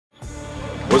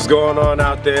What's going on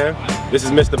out there? This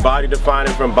is Mr.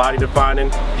 Bodydefining from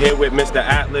Bodydefining, here with Mr.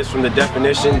 Atlas from The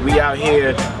Definition. We out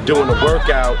here doing a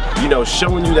workout, you know,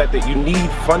 showing you that you need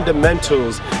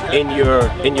fundamentals in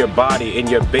your body, in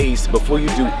your base, before you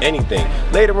do anything.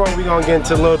 Later on, we're gonna get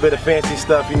into a little bit of fancy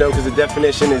stuff, you know, because The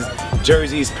Definition is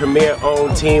Jersey's premier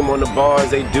owned team on the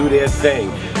bars. They do their thing.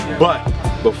 But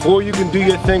before you can do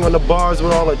your thing on the bars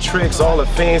with all the tricks, all the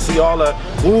fancy, all the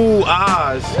ooh,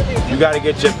 ahs, you gotta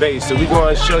get your base. So we're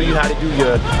gonna show you how to do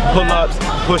your pull-ups,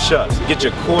 push-ups, get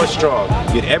your core strong,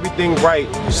 get everything right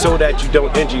so that you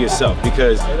don't injure yourself.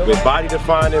 Because with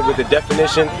Bodydefining, with The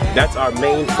Definition, that's our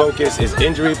main focus, is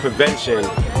injury prevention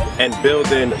and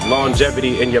building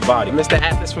longevity in your body. Mr.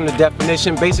 Atlas from The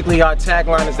Definition, basically our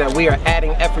tagline is that we are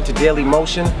adding effort to daily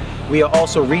motion. We are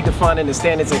also redefining the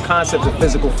standards and concepts of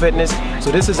physical fitness. So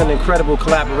this is an incredible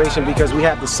collaboration because we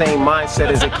have the same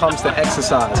mindset as it comes to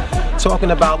exercise.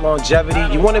 Talking about longevity,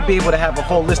 you want to be able to have a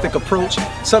holistic approach,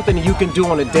 something you can do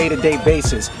on a day-to-day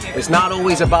basis. It's not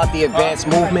always about the advanced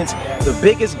movements. The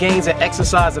biggest gains in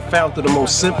exercise are found through the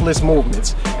most simplest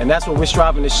movements. And that's what we're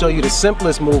striving to show you, the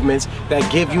simplest movements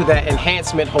that give you that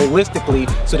enhancement holistically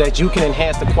so that you can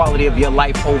enhance the quality of your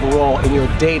life overall in your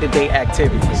day-to-day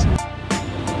activities.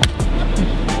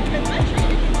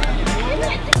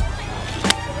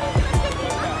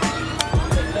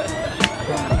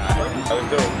 Let's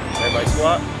do it. Everybody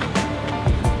squat.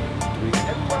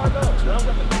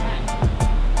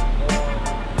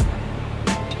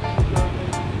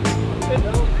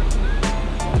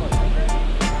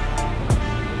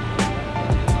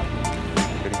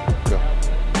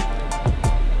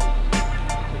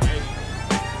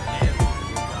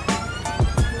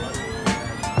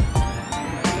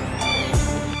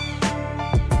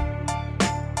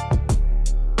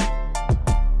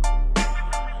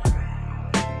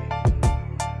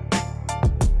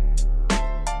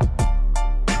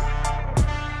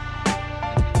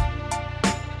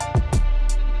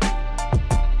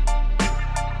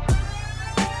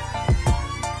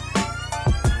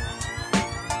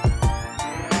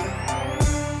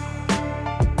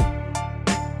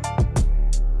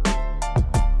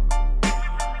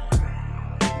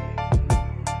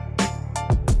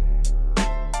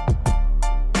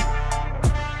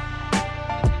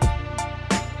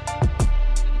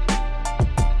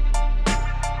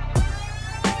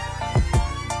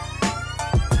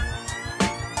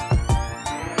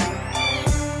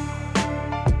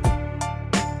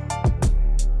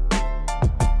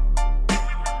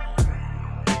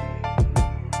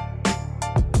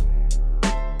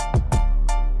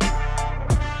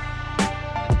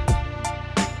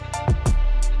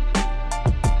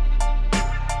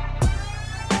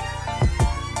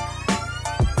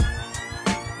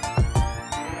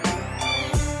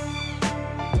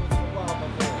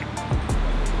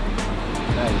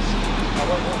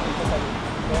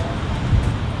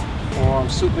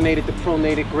 Supinated to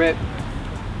pronated grip.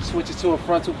 Switch it to a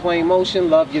frontal plane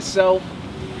motion. Love yourself.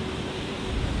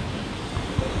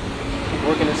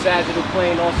 Working the sagittal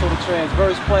plane, also the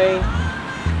transverse plane.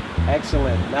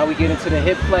 Excellent. Now we get into the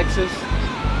hip flexors.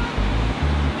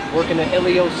 Working the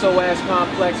iliopsoas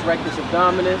complex, rectus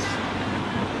abdominis.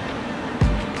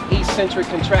 Eccentric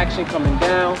contraction coming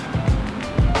down.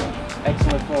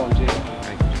 Excellent form, Jay.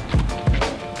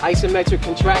 Isometric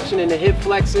contraction in the hip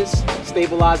flexors,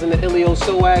 stabilizing the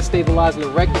iliopsoas, stabilizing the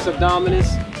rectus abdominis.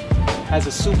 Has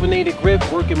a supinated grip,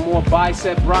 working more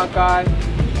bicep bronchi,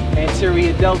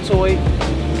 anterior deltoid.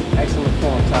 Excellent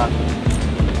form, Top.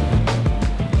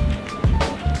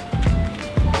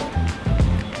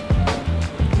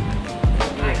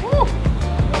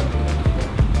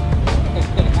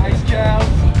 Nice job.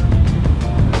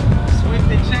 Swift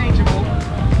and changeable.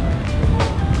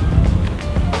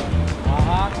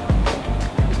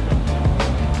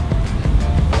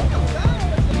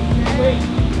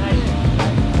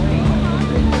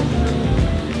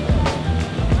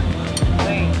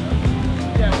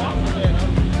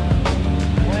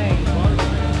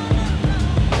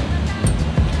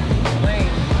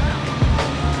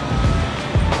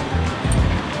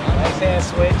 Hand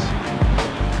switch.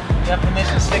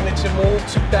 Definition signature move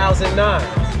 2009.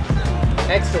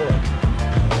 Excellent.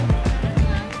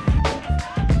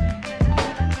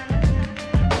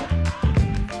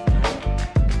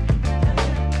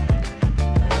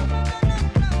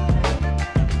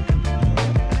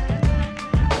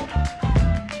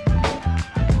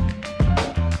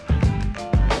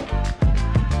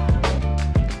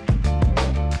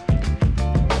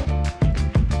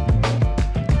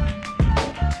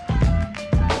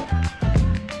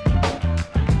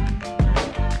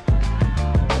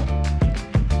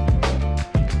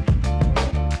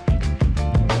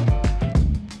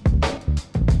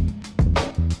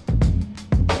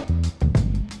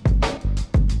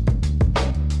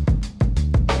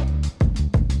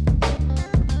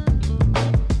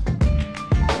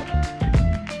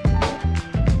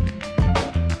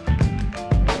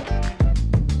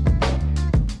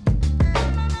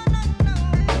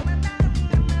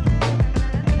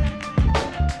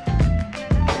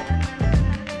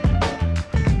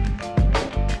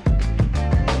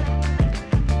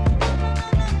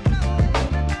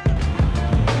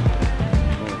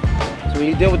 When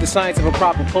you deal with the science of a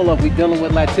proper pull-up, we're dealing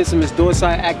with latissimus dorsi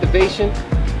activation,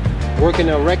 working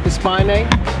the erector spinae.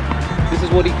 This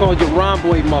is what he called your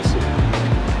rhomboid muscle.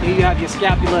 Here you have your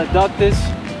scapula adductus.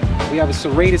 We have a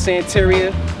serratus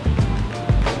anterior,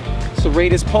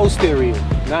 serratus posterior.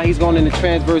 Now he's going in the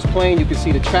transverse plane. You can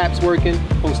see the traps working,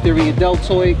 posterior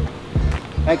deltoid.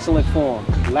 Excellent form.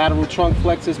 Lateral trunk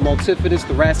flexors, multifidus,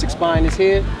 thoracic spine is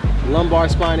here, lumbar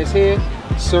spine is here,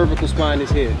 cervical spine is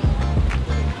here.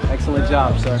 Excellent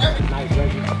job, sir. Nice,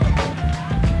 Reggie.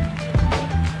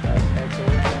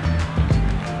 Excellent.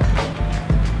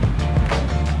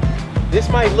 This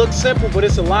might look simple, but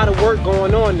it's a lot of work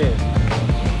going on there.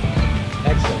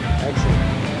 Excellent, excellent.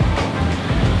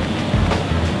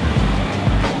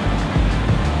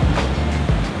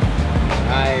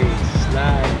 Nice,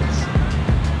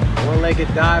 nice. One-legged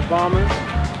dive bomber.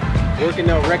 Working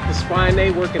the erector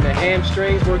spinae, working the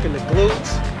hamstrings, working the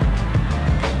glutes.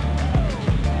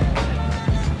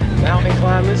 Mountain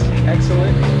climbers,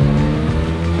 excellent.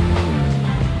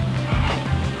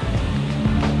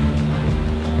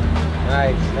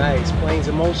 Nice, nice. Planes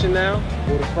of motion now.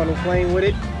 Go to frontal plane with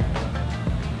it.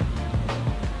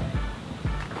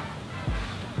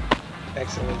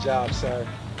 Excellent job, sir.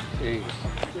 Jeez.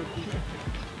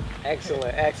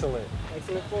 Excellent, excellent.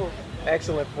 Excellent form.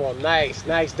 Excellent form. Nice,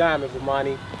 nice diamond,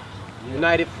 Vamani.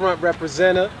 United Front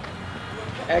representative.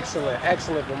 Excellent,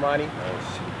 excellent, Vamani.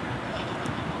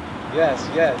 Yes,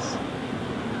 yes.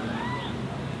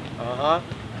 Uh-huh.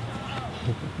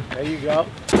 There you go.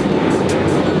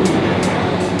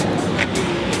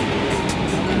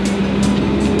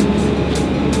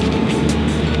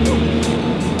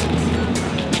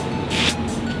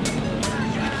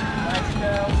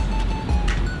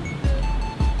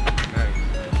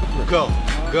 Go,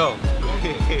 go.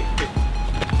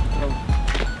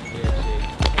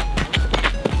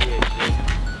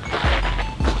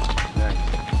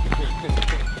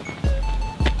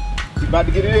 About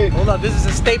to get it in. Hold up, this is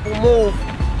a staple move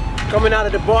coming out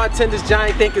of the bartender's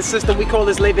giant thinking system. We call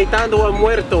this levantando el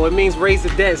muerto. It means raise the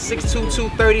dead. 6'2",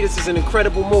 230. This is an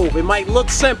incredible move. It might look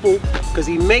simple because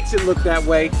he makes it look that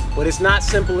way, but it's not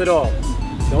simple at all.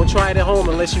 Don't try it at home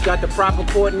unless you got the proper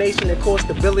coordination and core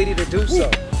stability to do so.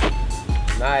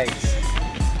 Nice.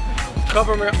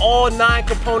 Covering all 9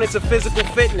 components of physical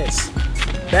fitness.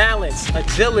 Balance,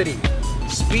 agility,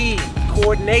 speed,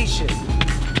 coordination.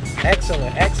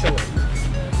 Excellent, excellent.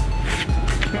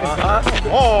 Uh-huh.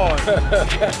 Come on.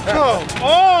 Come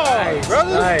on, Nice,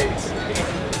 brother. nice.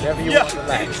 Never you want to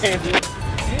relax.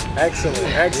 Excellent,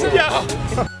 excellent.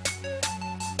 Yeah.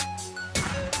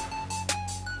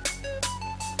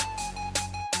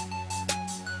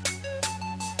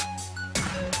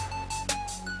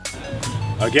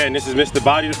 Again, this is Mr.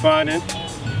 Body Defining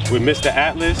with Mr.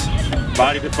 Atlas.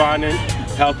 Body Defining,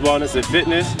 Health, Wellness, and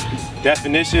Fitness.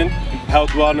 Definition,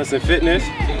 Health, Wellness, and Fitness.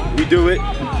 We do it.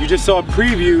 You just saw a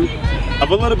preview of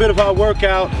a little bit of our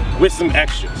workout with some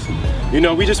extras. You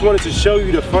know, we just wanted to show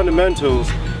you the fundamentals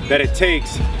that it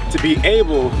takes to be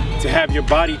able to have your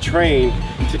body trained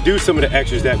to do some of the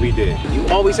extras that we did. You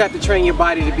always have to train your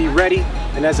body to be ready.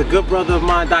 And as a good brother of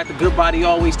mine, Dr. Goodbody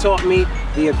always taught me,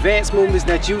 the advanced movements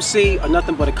that you see are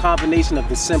nothing but a combination of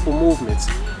the simple movements.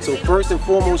 So first and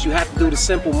foremost, you have to do the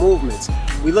simple movements.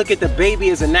 We look at the baby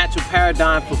as a natural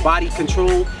paradigm for body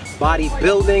control, body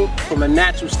building from a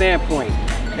natural standpoint.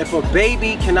 If a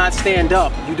baby cannot stand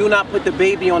up, you do not put the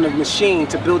baby on the machine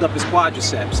to build up his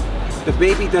quadriceps. The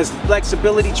baby does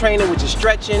flexibility training, which is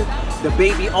stretching. The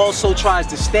baby also tries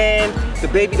to stand. The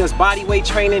baby does body weight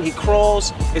training. He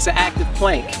crawls. It's an active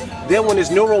plank. Then when his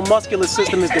neuromuscular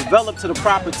system is developed to the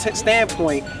proper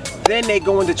standpoint, then they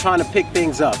go into trying to pick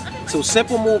things up. So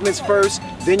simple movements first,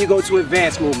 then you go to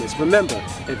advanced movements. Remember,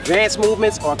 advanced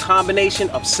movements are a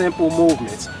combination of simple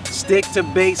movements. Stick to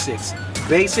basics.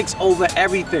 Basics over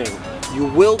everything. You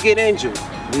will get injured.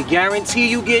 We guarantee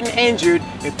you getting injured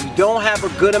if you don't have a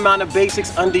good amount of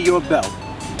basics under your belt.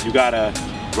 You gotta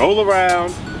roll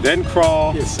around, then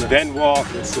crawl, Yes, sir. then walk,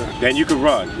 Yes, sir. then you can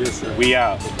run. Yes, sir. We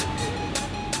out.